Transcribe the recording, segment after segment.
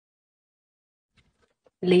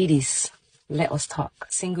Ladies, let us talk.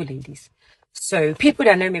 Single ladies. So, people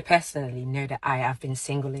that know me personally know that I have been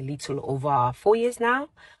single a little over 4 years now.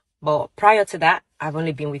 But prior to that, I've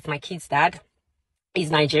only been with my kid's dad.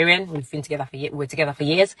 He's Nigerian. We're together for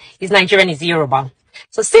years. He's Nigerian, he's Yoruba.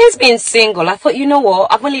 So since being single, I thought, you know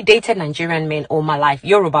what? I've only dated Nigerian men all my life,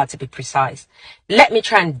 Yoruba to be precise. Let me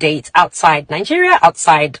try and date outside Nigeria,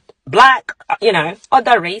 outside black,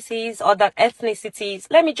 other races, other ethnicities.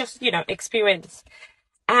 Let me just, experience.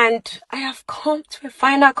 And I have come to a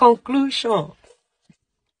final conclusion.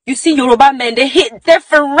 You see, Yoruba men, they hit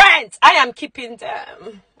different. I am keeping them.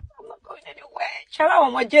 I'm not going anywhere. Shout out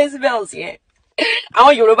on my Jezebels here.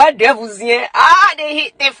 Our Yoruba devils here. They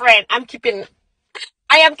hit different. I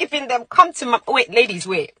am keeping them. Come to my, wait, ladies,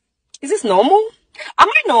 wait. Is this normal? Am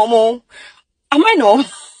I normal? Am I normal?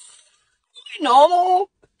 Am I normal?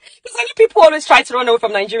 Because people always try to run away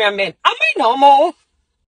from Nigerian men. Am I normal?